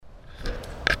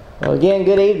Well, again,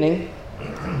 good evening.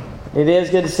 It is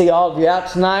good to see all of you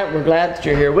out tonight. We're glad that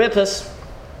you're here with us.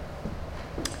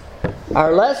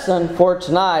 Our lesson for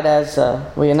tonight, as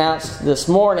we announced this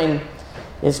morning,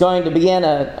 is going to begin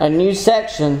a new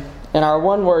section in our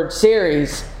one-word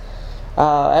series.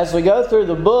 As we go through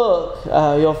the book,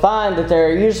 you'll find that there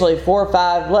are usually 4 or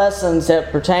 5 lessons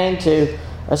that pertain to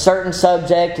a certain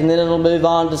subject, and then it'll move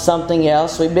on to something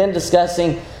else. We've been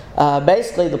discussing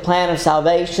basically the plan of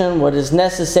salvation, what is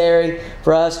necessary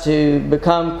for us to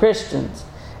become Christians.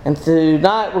 And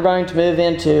tonight we're going to move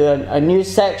into a new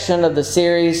section of the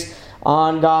series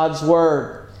on God's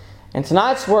Word. And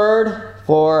tonight's word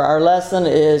for our lesson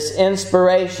is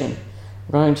inspiration.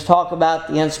 We're going to talk about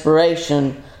the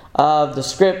inspiration of the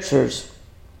Scriptures.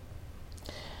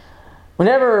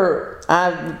 Whenever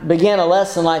I begin a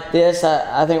lesson like this,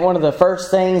 I think one of the first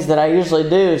things that I usually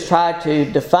do is try to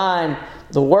define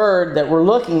the word that we're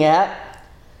looking at.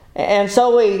 And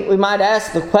so we might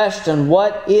ask the question,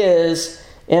 what is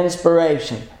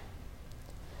inspiration?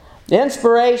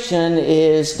 Inspiration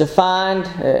is defined,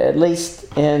 at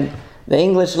least in the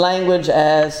English language,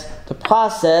 as the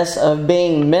process of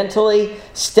being mentally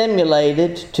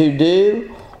stimulated to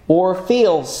do or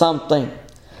feel something,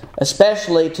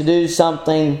 especially to do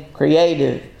something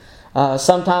creative.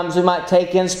 Sometimes we might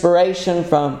take inspiration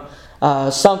from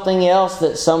something else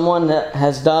that someone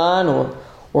has done,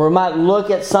 or we might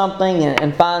look at something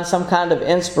and find some kind of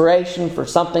inspiration for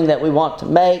something that we want to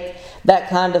make, that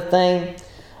kind of thing.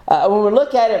 When we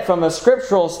look at it from a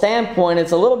scriptural standpoint,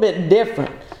 it's a little bit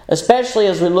different, especially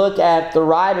as we look at the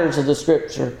writers of the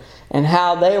Scripture and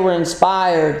how they were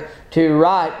inspired to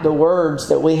write the words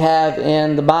that we have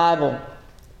in the Bible.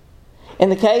 In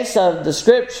the case of the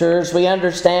Scriptures, we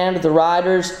understand the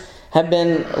writers have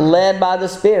been led by the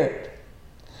Spirit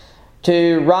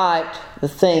to write the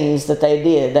things that they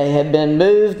did. They have been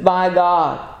moved by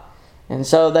God. And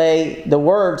so the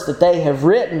words that they have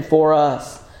written for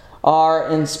us are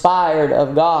inspired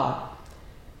of God.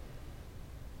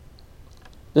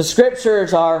 The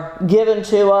Scriptures are given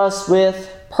to us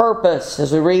with purpose,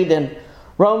 as we read in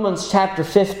Romans chapter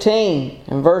 15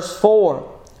 and verse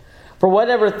 4. For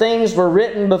whatever things were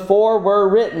written before were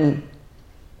written.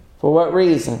 For what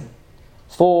reason?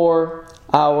 For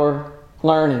our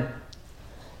learning,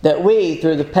 that we,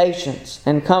 through the patience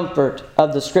and comfort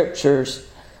of the Scriptures,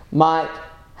 might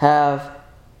have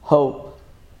hope.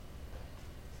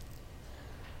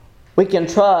 We can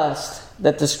trust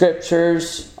that the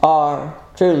Scriptures are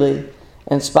truly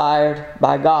inspired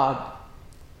by God.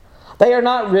 They are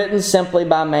not written simply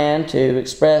by man to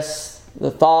express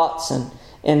the thoughts and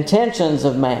intentions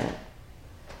of man,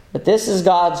 but this is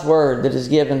God's Word that is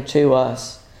given to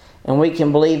us, and we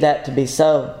can believe that to be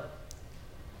so.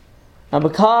 Now,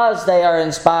 because they are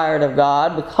inspired of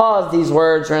God, because these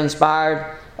words are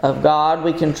inspired of God,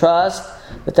 we can trust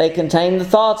that they contain the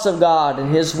thoughts of God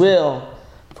and His will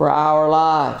for our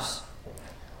lives.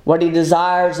 What He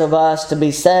desires of us to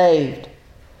be saved.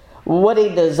 What He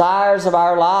desires of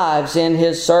our lives in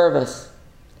His service,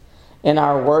 in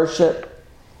our worship,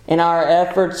 in our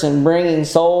efforts in bringing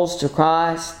souls to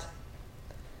Christ.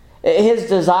 His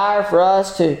desire for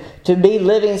us to be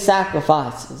living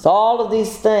sacrifices. All of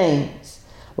these things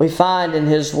we find in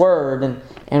His Word,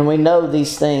 and we know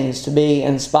these things to be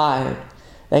inspired.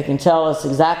 They can tell us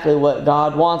exactly what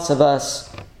God wants of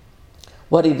us,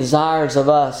 what He desires of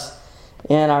us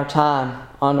in our time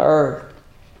on earth.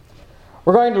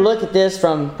 We're going to look at this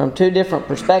from 2 different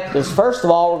perspectives. First of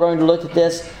all, we're going to look at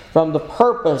this from the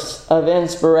purpose of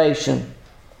inspiration.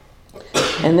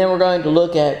 And then we're going to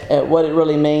look at what it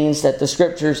really means that the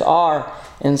Scriptures are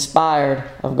inspired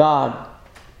of God.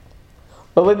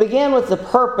 But we begin with the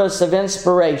purpose of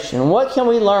inspiration. What can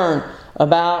we learn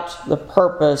about the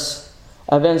purpose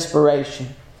of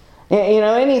inspiration? You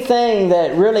know, anything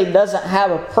that really doesn't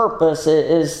have a purpose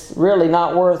is really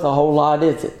not worth a whole lot,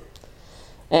 is it?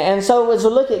 And so as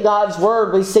we look at God's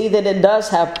Word, we see that it does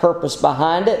have purpose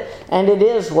behind it, and it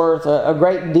is worth a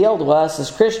great deal to us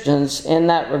as Christians in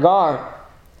that regard.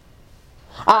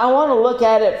 I want to look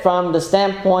at it from the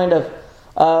standpoint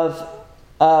of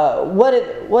what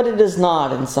it is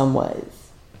not in some ways.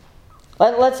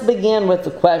 Let's begin with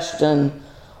the question,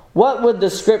 what would the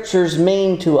Scriptures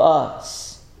mean to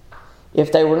us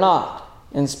if they were not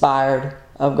inspired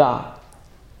of God?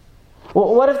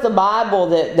 What if the Bible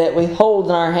that we hold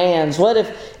in our hands, what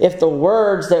if the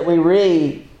words that we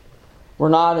read were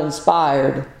not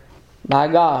inspired by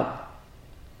God?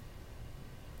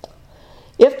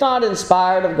 If not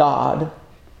inspired of God,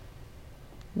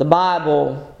 the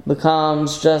Bible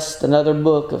becomes just another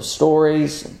book of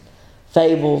stories and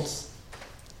fables.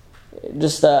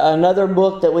 just another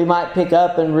book that we might pick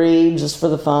up and read just for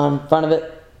the fun of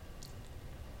it.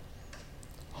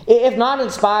 If not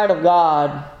inspired of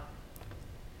God,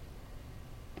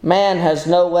 man has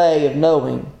no way of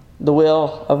knowing the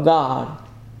will of God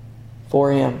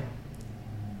for him.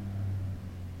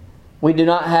 We do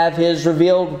not have His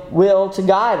revealed will to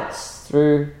guide us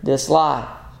through this life.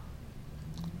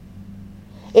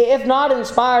 If not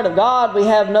inspired of God, we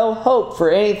have no hope for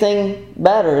anything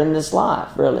better in this life,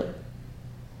 really.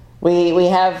 We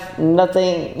have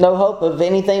no hope of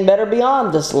anything better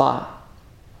beyond this life.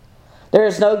 There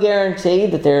is no guarantee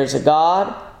that there is a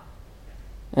God,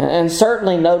 and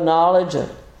certainly no knowledge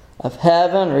of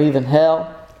heaven or even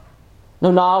hell,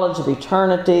 no knowledge of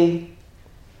eternity,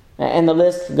 and the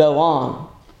list could go on.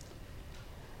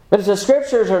 But if the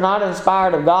Scriptures are not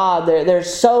inspired of God,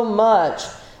 there's so much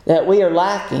that we are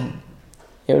lacking.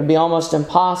 It would be almost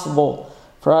impossible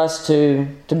for us to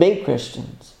be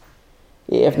Christians,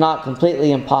 if not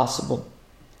completely impossible.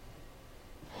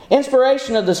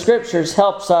 Inspiration of the Scriptures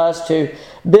helps us to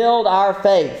build our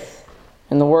faith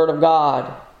in the Word of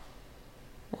God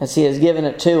as He has given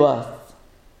it to us.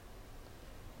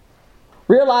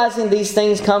 Realizing these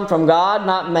things come from God,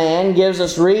 not man, gives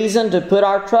us reason to put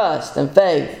our trust and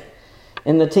faith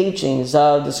in the teachings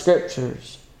of the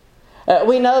Scriptures.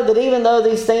 We know that even though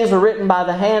these things were written by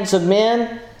the hands of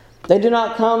men, they do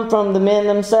not come from the men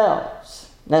themselves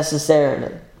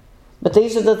necessarily. But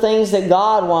these are the things that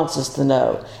God wants us to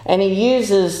know. And He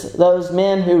uses those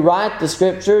men who write the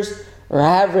Scriptures or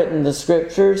have written the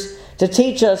Scriptures to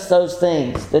teach us those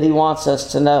things that He wants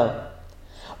us to know.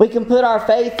 We can put our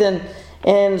faith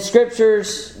in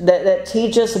Scriptures that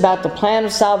teach us about the plan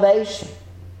of salvation.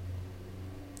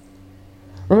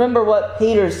 Remember what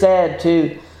Peter said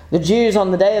to the Jews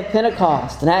on the day of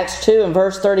Pentecost in Acts 2 and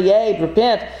verse 38,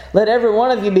 "Repent, let every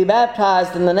one of you be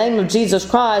baptized in the name of Jesus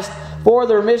Christ for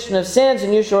the remission of sins,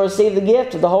 and you shall receive the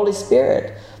gift of the Holy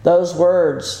Spirit." Those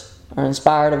words are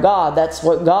inspired of God. That's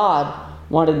what God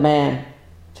wanted man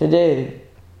to do.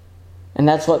 And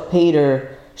that's what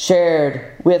Peter shared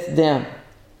with them.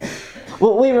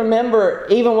 Well, we remember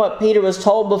even what Peter was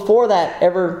told before that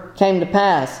ever came to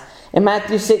pass. In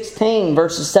Matthew 16,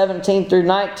 verses 17 through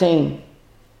 19.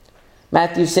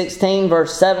 Matthew 16,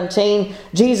 verse 17,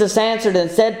 Jesus answered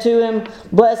and said to him,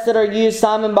 "Blessed are you,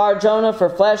 Simon Bar-Jonah, for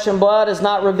flesh and blood has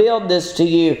not revealed this to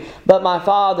you, but my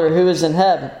Father who is in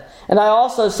heaven. And I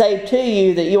also say to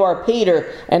you that you are Peter,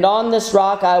 and on this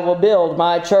rock I will build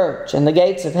my church, and the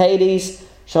gates of Hades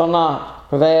shall not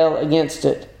prevail against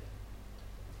it.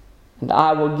 And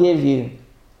I will give you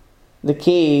the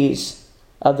keys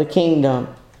of the kingdom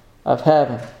of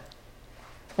heaven.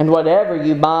 And whatever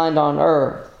you bind on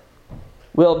earth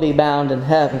will be bound in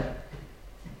heaven.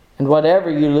 And whatever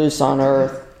you loose on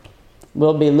earth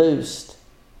will be loosed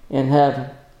in heaven."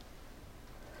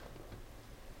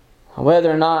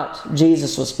 Whether or not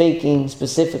Jesus was speaking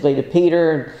specifically to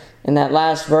Peter in that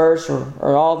last verse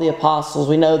or all the apostles,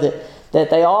 we know that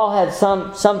they all had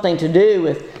something to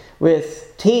do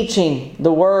with teaching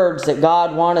the words that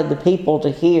God wanted the people to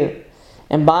hear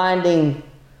and binding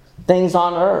things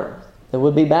on earth that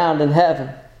would be bound in heaven.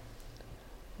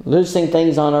 Loosing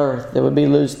things on earth that would be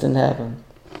loosed in heaven.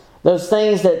 Those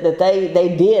things that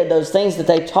they did, those things that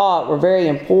they taught were very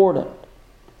important.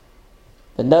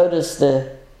 But notice the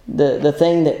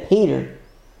thing that Peter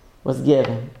was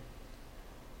given.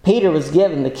 Peter was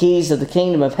given the keys of the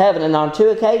kingdom of heaven, and on 2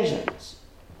 occasions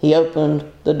he opened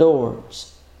the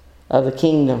doors of the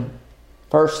kingdom.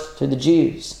 First to the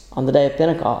Jews on the day of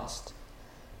Pentecost,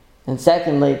 and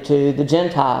secondly to the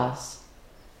Gentiles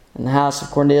in the house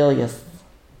of Cornelius.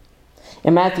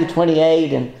 In Matthew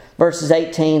 28 and verses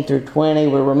 18 through 20,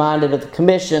 we're reminded of the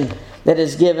commission that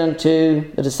is given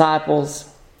to the disciples.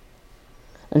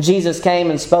 And Jesus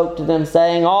came and spoke to them,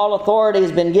 saying, "All authority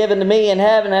has been given to me in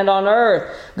heaven and on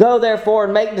earth. Go therefore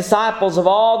and make disciples of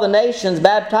all the nations,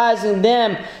 baptizing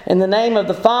them in the name of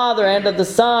the Father and of the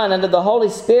Son and of the Holy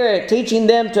Spirit, teaching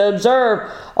them to observe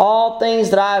all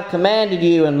things that I have commanded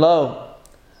you. And lo,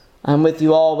 I am with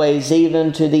you always,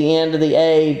 even to the end of the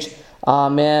age.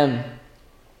 Amen."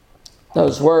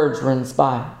 Those words were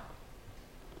inspired.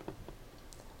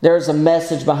 There's a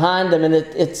message behind them, and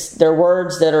they're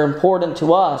words that are important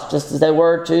to us, just as they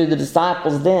were to the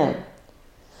disciples then.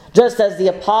 Just as the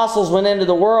apostles went into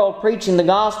the world preaching the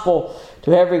gospel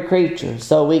to every creature,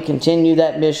 so we continue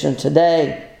that mission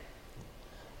today,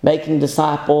 making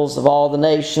disciples of all the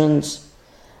nations,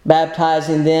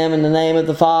 baptizing them in the name of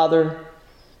the Father,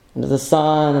 and of the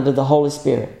Son, and of the Holy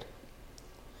Spirit.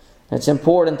 And it's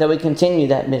important that we continue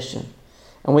that mission,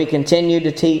 and we continue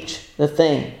to teach the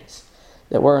things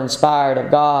that were inspired of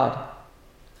God.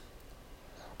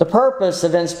 The purpose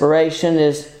of inspiration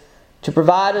is to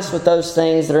provide us with those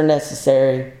things that are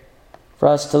necessary for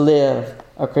us to live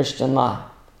a Christian life.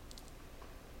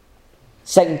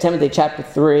 2 Timothy chapter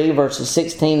 3, verses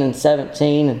 16 and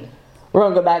 17. And we're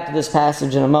going to go back to this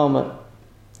passage in a moment.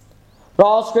 But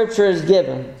all Scripture is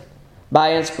given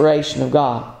by inspiration of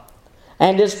God,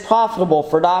 and is profitable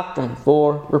for doctrine,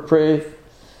 for reproof,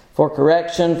 for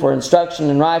correction, for instruction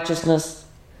in righteousness,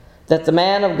 that the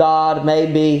man of God may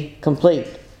be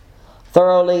complete,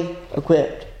 thoroughly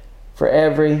equipped for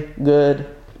every good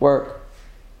work.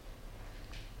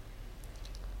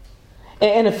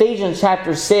 In Ephesians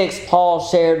chapter 6, Paul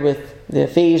shared with the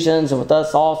Ephesians and with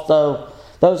us also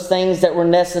those things that were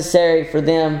necessary for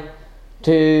them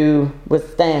to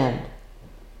withstand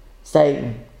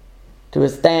Satan, to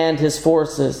withstand his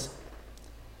forces.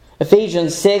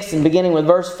 Ephesians 6, and beginning with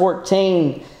verse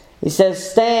 14, he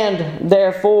says, "Stand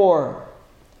therefore,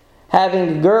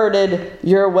 having girded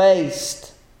your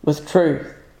waist with truth,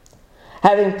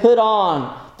 having put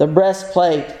on the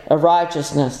breastplate of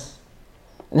righteousness,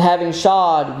 and having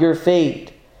shod your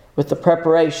feet with the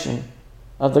preparation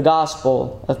of the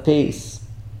gospel of peace.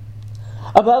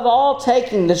 Above all,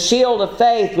 taking the shield of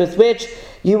faith, with which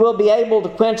you will be able to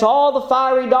quench all the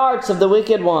fiery darts of the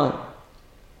wicked one,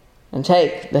 and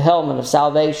take the helmet of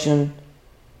salvation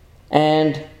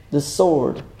and the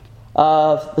sword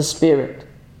of the Spirit,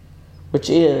 which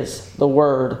is the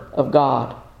Word of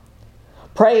God,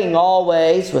 praying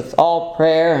always with all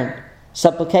prayer and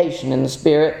supplication in the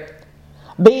Spirit,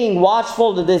 being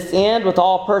watchful to this end with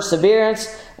all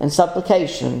perseverance and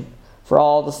supplication for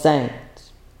all the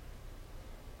saints."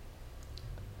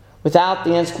 Without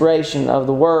the inspiration of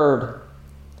the Word,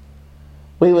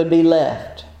 we would be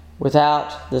left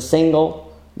without the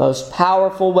single most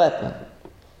powerful weapon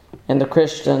in the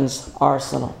Christian's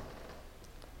arsenal.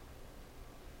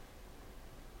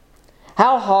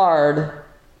 How hard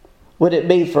would it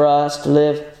be for us to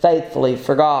live faithfully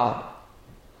for God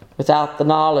without the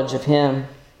knowledge of Him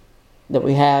that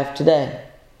we have today?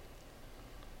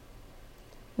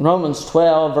 In Romans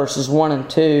 12, verses 1 and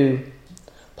 2,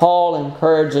 Paul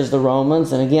encourages the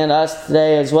Romans, and again us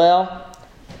today as well.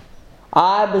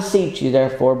 "I beseech you,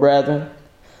 therefore, brethren,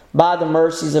 by the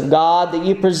mercies of God, that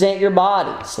you present your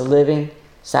bodies a living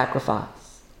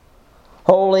sacrifice,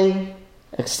 holy,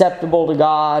 acceptable to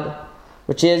God,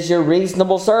 which is your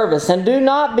reasonable service. And do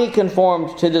not be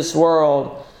conformed to this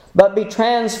world, but be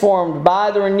transformed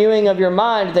by the renewing of your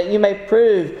mind, that you may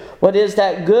prove what is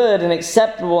that good and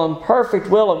acceptable and perfect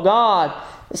will of God."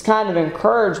 This kind of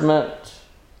encouragement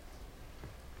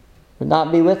would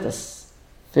not be with us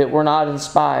if it were not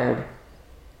inspired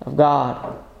of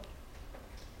God.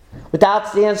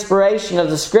 Without the inspiration of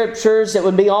the Scriptures, it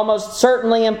would be almost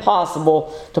certainly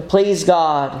impossible to please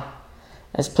God,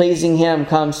 as pleasing Him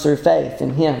comes through faith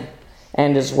in Him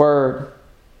and His Word.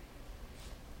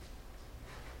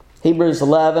 Hebrews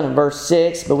 11 and verse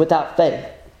 6, "But without faith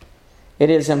it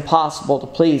is impossible to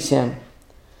please Him.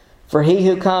 For he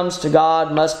who comes to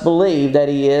God must believe that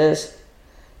He is,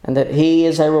 and that He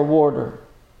is a rewarder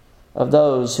of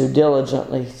those who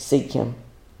diligently seek Him."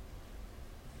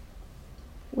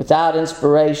 Without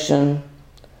inspiration,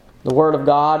 the Word of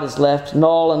God is left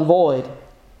null and void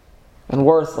and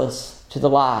worthless to the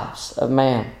lives of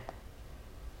man.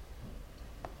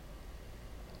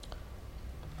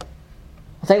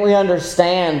 I think we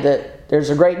understand that there's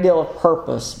a great deal of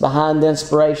purpose behind the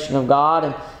inspiration of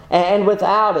God, and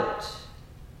without it,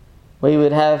 we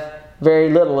would have very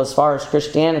little as far as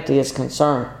Christianity is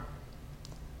concerned.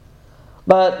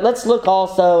 But let's look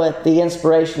also at the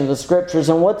inspiration of the Scriptures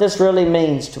and what this really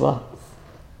means to us.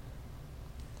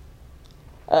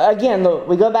 Again,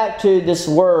 we go back to this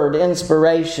word,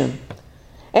 inspiration.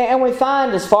 And we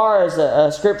find, as far as a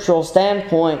scriptural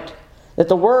standpoint, that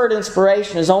the word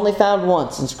inspiration is only found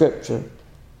once in Scripture.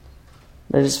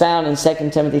 It is found in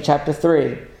 2 Timothy chapter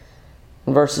 3,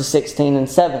 in verses 16 and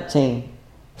 17.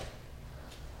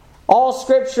 All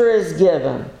Scripture is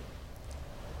given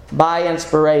by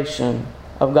inspiration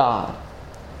of God,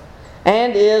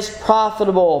 and is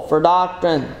profitable for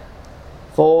doctrine,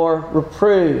 for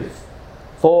reproof,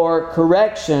 for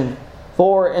correction,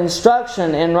 for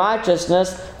instruction in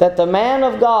righteousness, that the man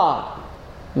of God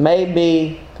may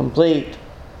be complete,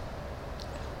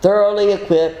 thoroughly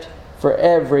equipped for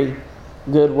every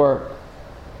good work.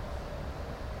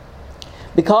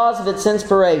 Because of its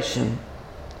inspiration,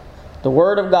 the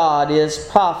Word of God is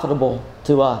profitable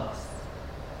to us.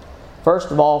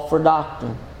 First of all, for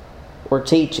doctrine or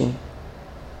teaching.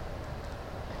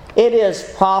 It is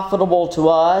profitable to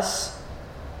us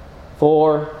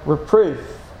for reproof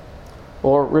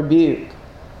or rebuke.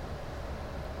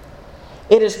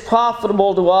 It is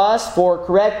profitable to us for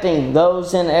correcting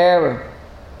those in error.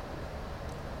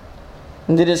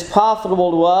 And it is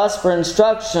profitable to us for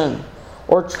instruction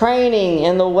or training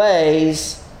in the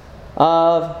ways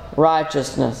of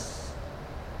righteousness.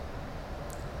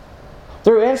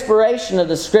 Through inspiration of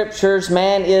the Scriptures,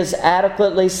 man is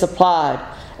adequately supplied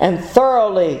and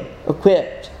thoroughly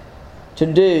equipped to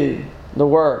do the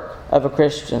work of a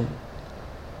Christian.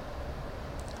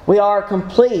 We are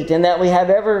complete in that we have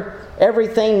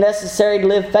everything necessary to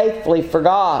live faithfully for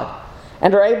God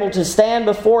and are able to stand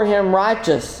before Him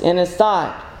righteous in His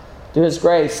sight through His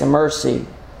grace and mercy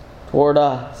toward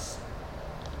us.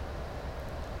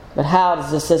 But how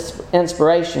does this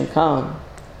inspiration come?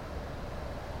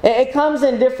 It comes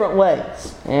in different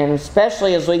ways, and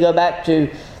especially as we go back to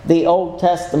the Old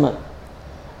Testament.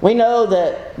 We know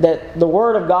that the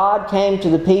Word of God came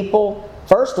to the people,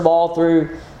 first of all,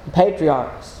 through the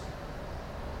patriarchs.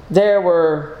 There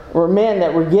were men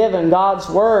that were given God's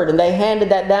Word, and they handed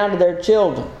that down to their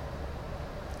children.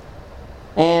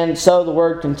 And so the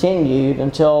Word continued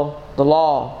until the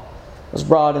law was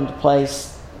brought into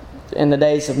place in the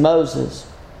days of Moses.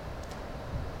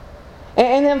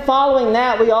 And then following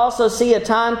that, we also see a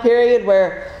time period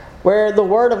where the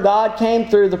Word of God came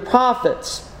through the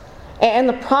prophets. And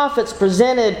the prophets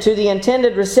presented to the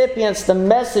intended recipients the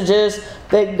messages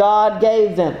that God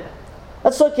gave them.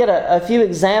 Let's look at a few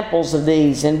examples of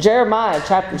these in Jeremiah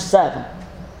chapter 7,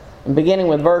 and beginning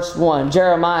with verse 1.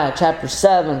 Jeremiah chapter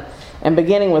 7, and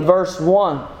beginning with verse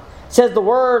 1. It says, the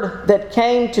word that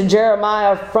came to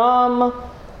Jeremiah from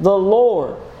the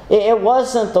Lord. It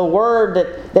wasn't the word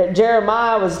that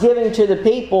Jeremiah was giving to the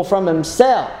people from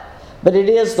himself, but it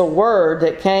is the word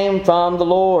that came from the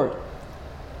Lord.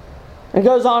 It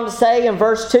goes on to say in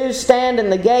verse 2, stand in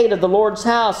the gate of the Lord's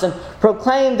house and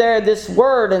proclaim there this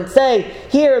word and say,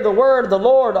 hear the word of the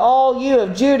Lord, all you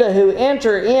of Judah who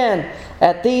enter in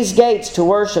at these gates to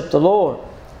worship the Lord.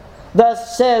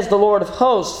 Thus says the Lord of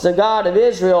hosts, the God of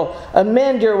Israel,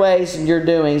 amend your ways and your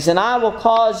doings, and I will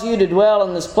cause you to dwell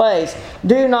in this place.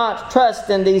 Do not trust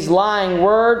in these lying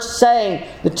words, saying,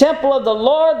 the temple of the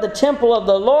Lord, the temple of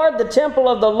the Lord, the temple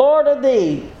of the Lord are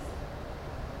thee.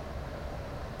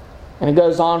 And it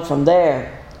goes on from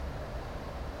there.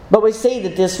 But we see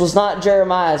that this was not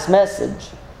Jeremiah's message.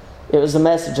 It was the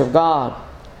message of God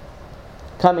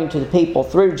coming to the people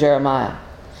through Jeremiah.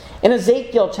 In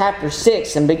Ezekiel chapter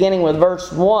 6 and beginning with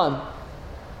verse 1.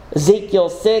 Ezekiel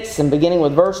 6 and beginning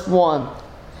with verse 1.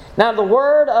 Now the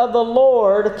word of the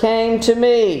Lord came to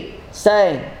me,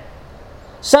 saying,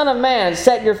 Son of man,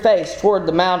 set your face toward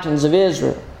the mountains of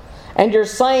Israel, and your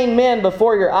slain men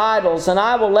before your idols, and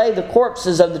I will lay the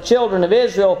corpses of the children of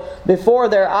Israel before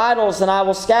their idols, and I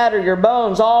will scatter your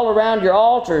bones all around your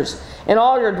altars. In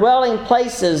all your dwelling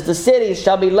places the cities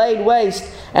shall be laid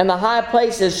waste, and the high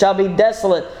places shall be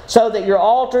desolate, so that your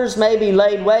altars may be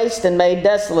laid waste and made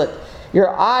desolate.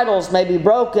 Your idols may be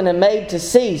broken and made to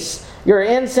cease. Your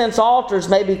incense altars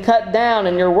may be cut down,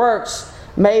 and your works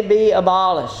may be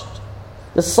abolished.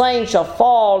 The slain shall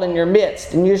fall in your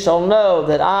midst, and you shall know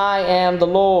that I am the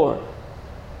Lord.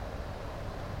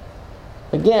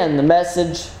 Again, the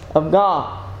message of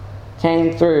God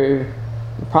came through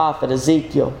the prophet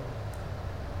Ezekiel.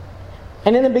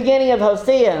 And in the beginning of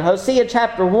Hosea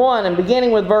chapter 1, and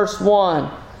beginning with verse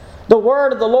 1, the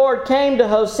word of the Lord came to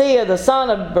Hosea, the son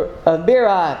of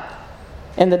Beeri,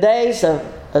 in the days of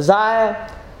Uzziah,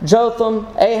 Jotham,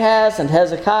 Ahaz, and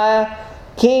Hezekiah,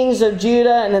 kings of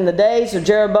Judah, and in the days of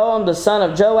Jeroboam the son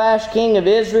of Joash, king of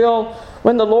Israel,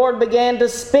 when the Lord began to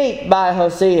speak by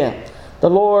Hosea. The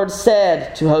Lord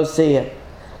said to Hosea,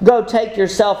 Go take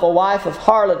yourself a wife of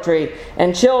harlotry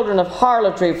and children of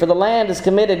harlotry, for the land has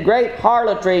committed great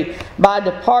harlotry by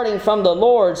departing from the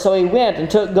Lord. So he went and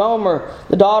took Gomer,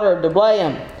 the daughter of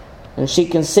Diblaim, and she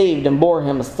conceived and bore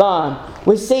him a son.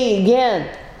 We see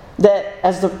again that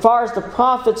as far as the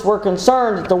prophets were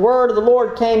concerned, that the word of the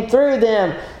Lord came through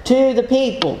them to the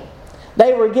people.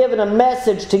 They were given a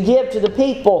message to give to the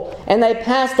people, and they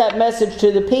passed that message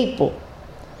to the people.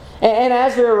 And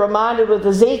as we were reminded with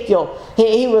Ezekiel,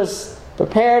 he was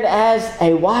prepared as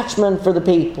a watchman for the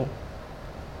people.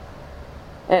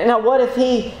 And now what if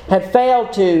he had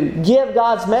failed to give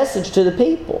God's message to the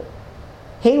people?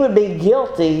 He would be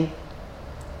guilty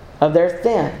of their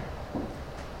sin,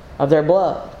 of their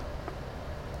blood.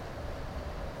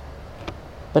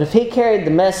 But if he carried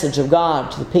the message of God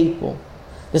to the people,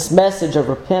 this message of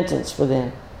repentance for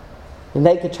them, then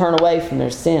they could turn away from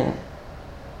their sin.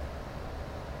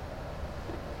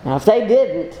 Now, if they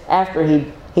didn't, after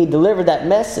he delivered that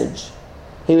message,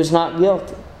 he was not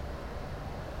guilty.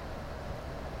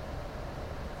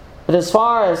 But as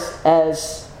far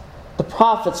as the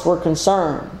prophets were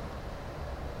concerned,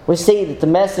 we see that the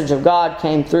message of God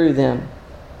came through them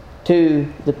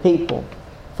to the people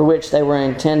for which they were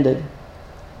intended.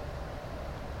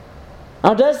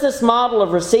 Now, does this model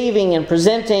of receiving and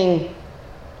presenting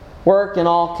work in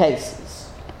all cases?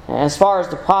 As far as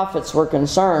the prophets were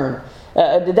concerned,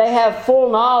 did they have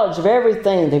full knowledge of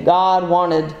everything that God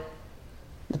wanted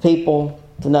the people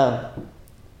to know?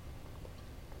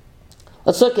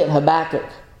 Let's look at Habakkuk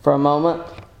for a moment.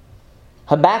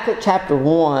 Habakkuk chapter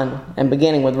 1 and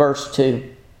beginning with verse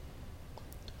 2.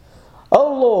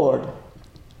 O Lord,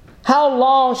 how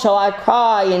long shall I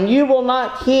cry and you will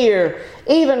not hear,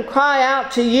 even cry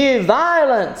out to you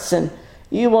violence and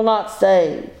you will not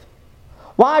save?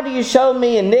 Why do you show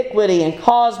me iniquity and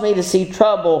cause me to see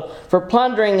trouble? For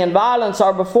plundering and violence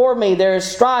are before me. There is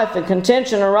strife and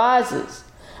contention arises.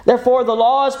 Therefore the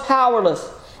law is powerless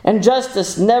and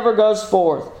justice never goes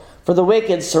forth. For the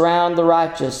wicked surround the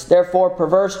righteous. Therefore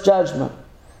perverse judgment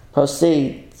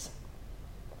proceeds.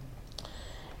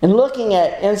 In looking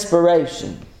at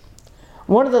inspiration,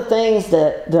 one of the things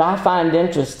that I find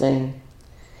interesting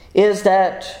is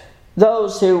that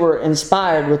those who were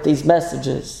inspired with these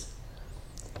messages,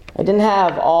 they didn't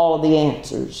have all of the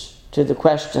answers to the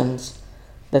questions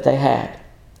that they had.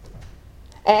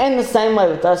 And the same way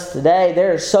with us today,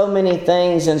 there are so many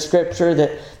things in Scripture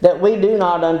that we do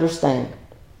not understand.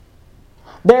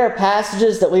 There are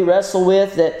passages that we wrestle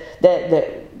with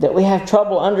that we have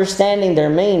trouble understanding their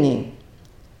meaning.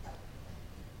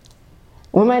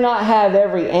 We may not have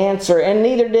every answer, and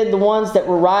neither did the ones that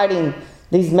were writing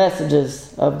these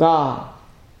messages of God.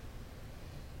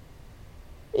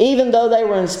 Even though they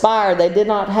were inspired, they did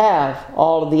not have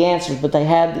all of the answers, but they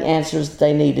had the answers that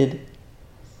they needed.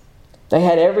 They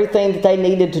had everything that they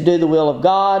needed to do the will of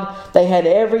God. They had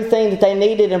everything that they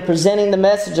needed in presenting the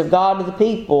message of God to the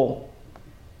people.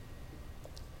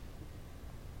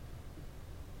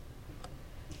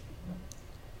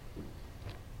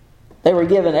 They were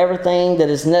given everything that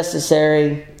is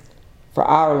necessary for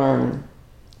our learning.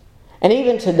 And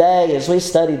even today, as we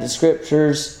study the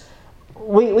Scriptures,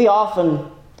 we often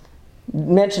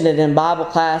mention it in Bible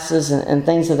classes and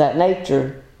things of that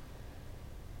nature,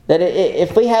 that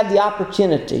if we have the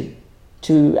opportunity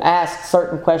to ask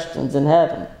certain questions in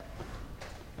heaven,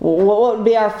 what would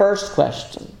be our first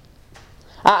question?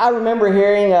 I remember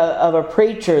hearing of a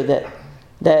preacher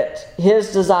that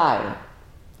his desire,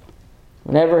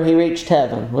 whenever he reached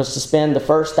heaven, was to spend the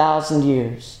first 1,000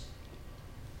 years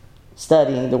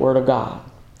studying the Word of God.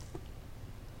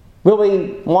 Will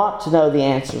we want to know the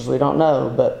answers? We don't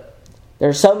know, but there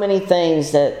are so many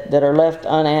things that are left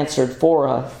unanswered for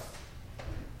us.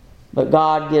 But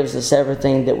God gives us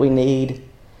everything that we need,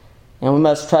 and we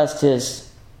must trust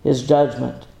His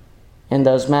judgment in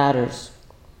those matters.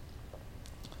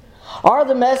 Are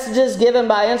the messages given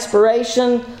by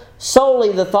inspiration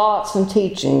solely the thoughts and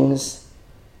teachings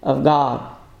of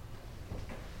God?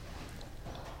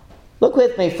 Look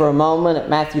with me for a moment at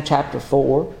Matthew chapter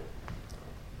 4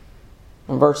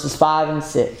 and verses 5 and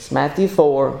 6. Matthew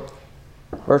 4,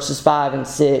 verses 5 and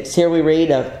 6. Here we read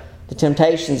of the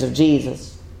temptations of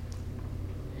Jesus.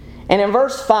 And in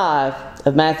verse 5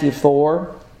 of Matthew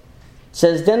 4, it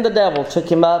says, Then the devil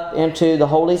took him up into the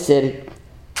holy city,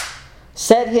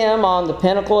 set him on the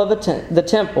pinnacle of the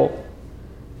temple,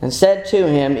 and said to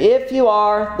him, If you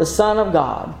are the Son of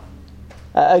God.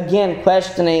 Again,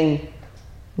 questioning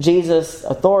Jesus'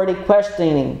 authority,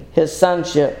 questioning His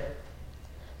sonship.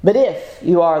 But if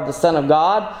you are the Son of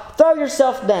God, throw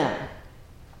yourself down.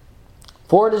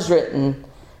 For it is written,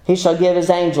 He shall give His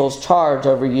angels charge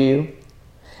over you,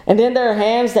 and in their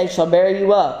hands they shall bear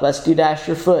you up, lest you dash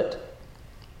your foot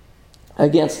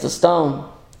against a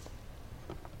stone.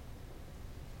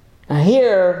 Now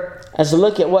here, as we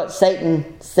look at what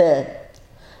Satan said,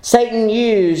 Satan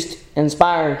used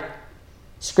inspired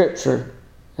Scripture,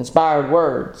 inspired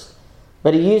words,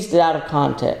 but he used it out of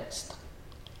context.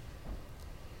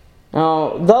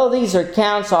 Now, though these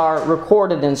accounts are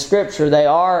recorded in Scripture, they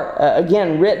are,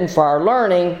 again, written for our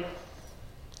learning,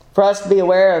 for us to be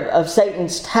aware of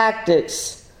Satan's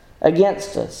tactics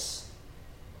against us.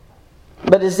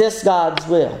 But is this God's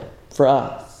will for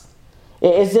us?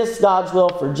 Is this God's will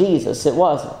for Jesus? It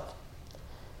wasn't.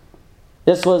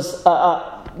 This was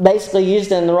basically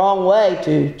used in the wrong way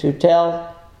to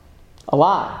tell a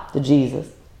lie to Jesus.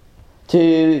 To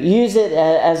use it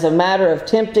as a matter of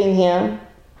tempting Him.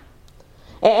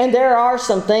 And there are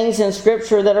some things in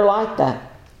Scripture that are like that.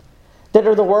 That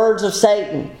are the words of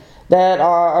Satan. That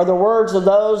are the words of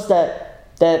those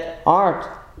that aren't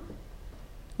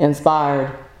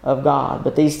inspired of God.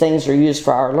 But these things are used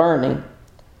for our learning.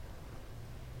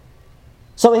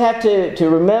 So we have to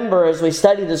remember as we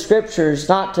study the Scriptures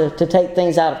not to take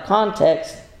things out of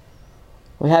context.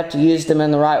 We have to use them in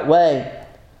the right way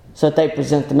so that they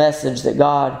present the message that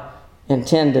God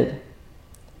intended.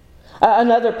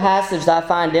 Another passage that I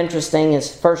find interesting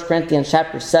is 1 Corinthians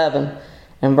chapter 7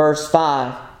 and verse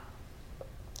 5.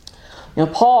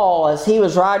 Paul, as he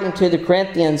was writing to the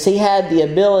Corinthians, he had the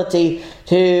ability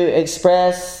to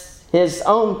express his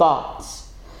own thoughts.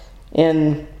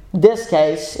 In this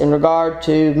case, in regard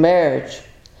to marriage.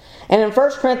 And in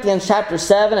 1 Corinthians chapter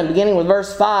 7 and beginning with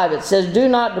verse 5, it says, "Do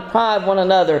not deprive one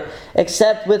another,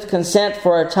 except with consent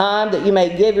for a time, that you may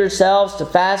give yourselves to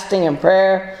fasting and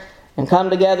prayer, and come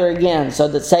together again, so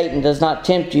that Satan does not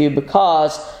tempt you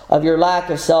because of your lack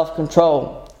of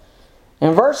self-control."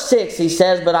 In verse 6 he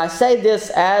says, "But I say this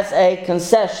as a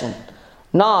concession,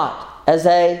 not as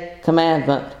a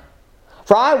commandment.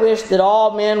 For I wish that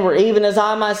all men were even as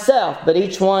I myself, but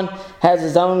each one has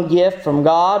his own gift from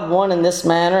God, one in this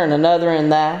manner and another in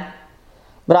that.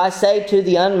 But I say to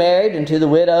the unmarried and to the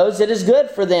widows, it is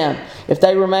good for them if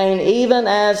they remain even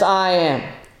as I am.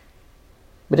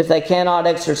 But if they cannot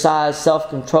exercise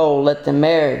self-control, let them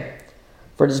marry.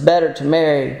 For it is better to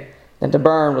marry than to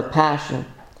burn with passion."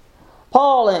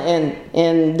 Paul,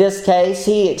 in this case,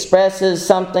 he expresses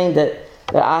something that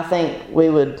I think we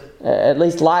would at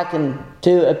least liken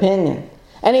to opinion.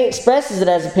 And he expresses it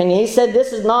as opinion. He said,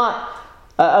 this is not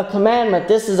a commandment,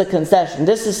 this is a concession.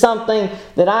 This is something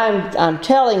that I'm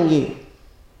telling you,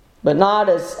 but not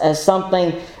as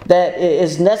something that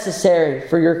is necessary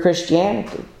for your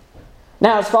Christianity.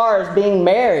 Now, as far as being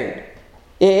married,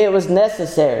 it was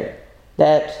necessary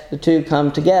that the two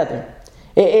come together.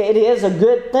 It is a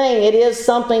good thing. It is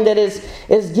something that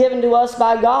is given to us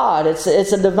by God. It's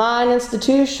a divine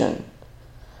institution.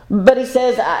 But he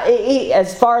says,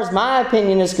 as far as my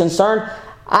opinion is concerned,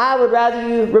 I would rather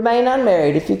you remain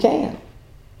unmarried if you can.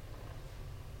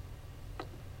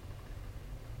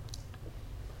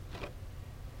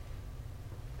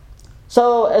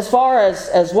 So as far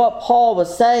as what Paul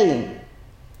was saying,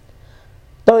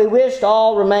 though he wished that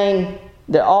all remain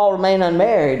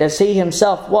unmarried, as he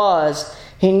himself was,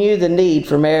 he knew the need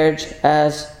for marriage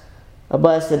as a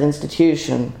blessed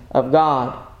institution of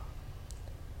God.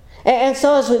 And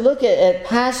so as we look at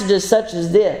passages such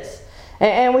as this,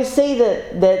 and we see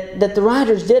that the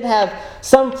writers did have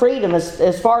some freedom.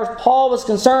 As far as Paul was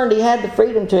concerned, he had the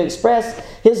freedom to express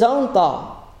his own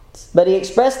thoughts. But he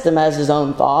expressed them as his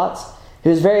own thoughts. He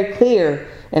was very clear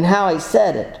in how he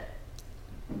said it.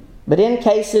 But in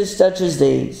cases such as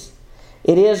these,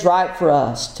 it is right for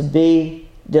us to be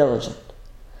diligent,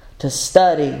 to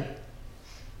study,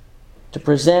 to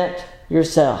present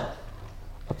yourself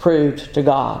approved to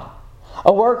God.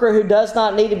 A worker who does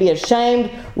not need to be ashamed,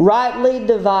 rightly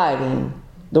dividing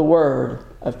the word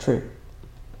of truth.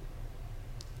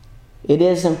 It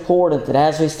is important that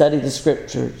as we study the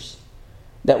Scriptures,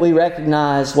 that we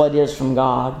recognize what is from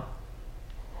God,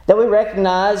 that we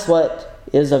recognize what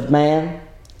is of man,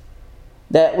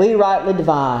 that we rightly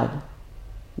divide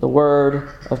the word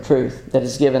of truth that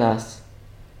is given us.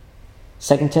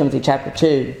 2 Timothy chapter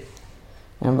 2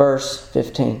 and verse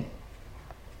 15.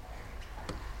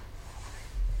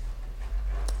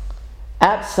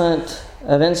 Absent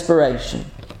of inspiration,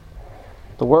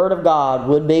 the Word of God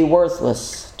would be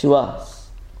worthless to us.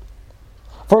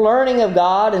 For learning of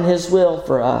God and His will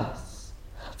for us.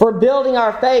 For building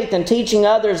our faith and teaching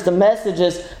others the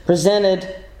messages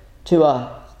presented to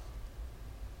us.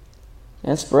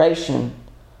 Inspiration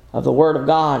of the Word of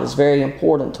God is very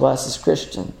important to us as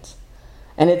Christians.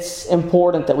 And it's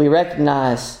important that we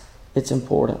recognize its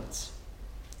importance.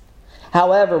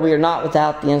 However, we are not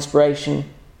without the inspiration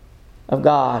of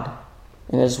God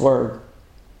in His Word.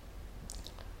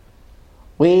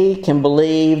 We can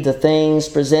believe the things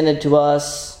presented to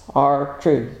us are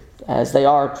truth, as they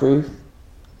are truth,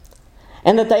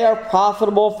 and that they are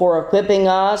profitable for equipping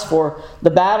us for the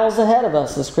battles ahead of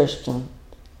us as Christians.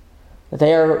 That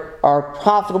they are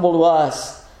profitable to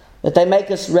us, that they make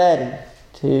us ready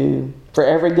for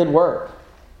every good work.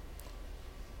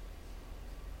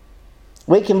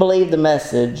 We can believe the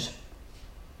message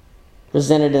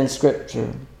presented in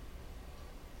Scripture.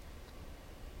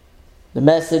 The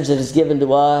message that is given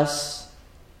to us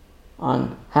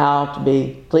on how to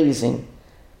be pleasing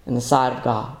in the sight of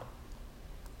God.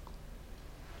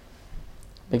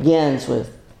 It begins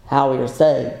with how we are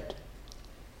saved.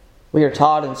 We are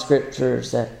taught in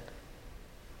Scriptures that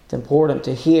it's important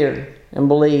to hear and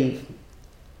believe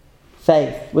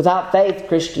faith. Without faith,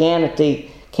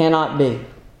 Christianity cannot be.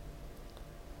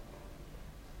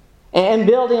 And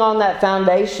building on that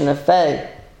foundation of faith,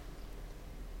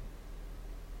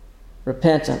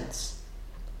 repentance,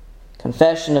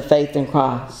 confession of faith in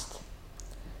Christ,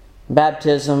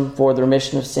 baptism for the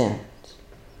remission of sins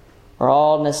are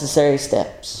all necessary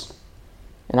steps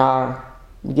in our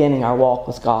beginning our walk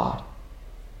with God.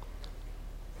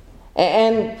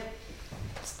 And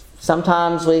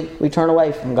sometimes we turn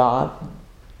away from God.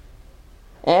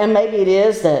 And maybe it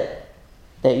is that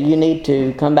you need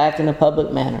to come back in a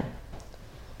public manner.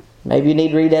 Maybe you need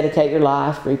to rededicate your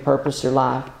life, repurpose your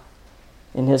life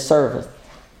in His service.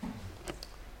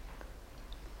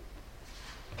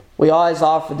 We always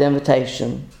offer the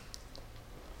invitation.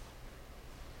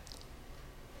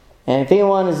 And if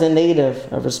anyone is in need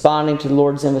of responding to the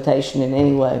Lord's invitation in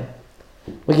any way,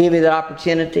 we give you that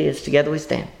opportunity as together we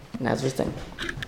stand and as we sing.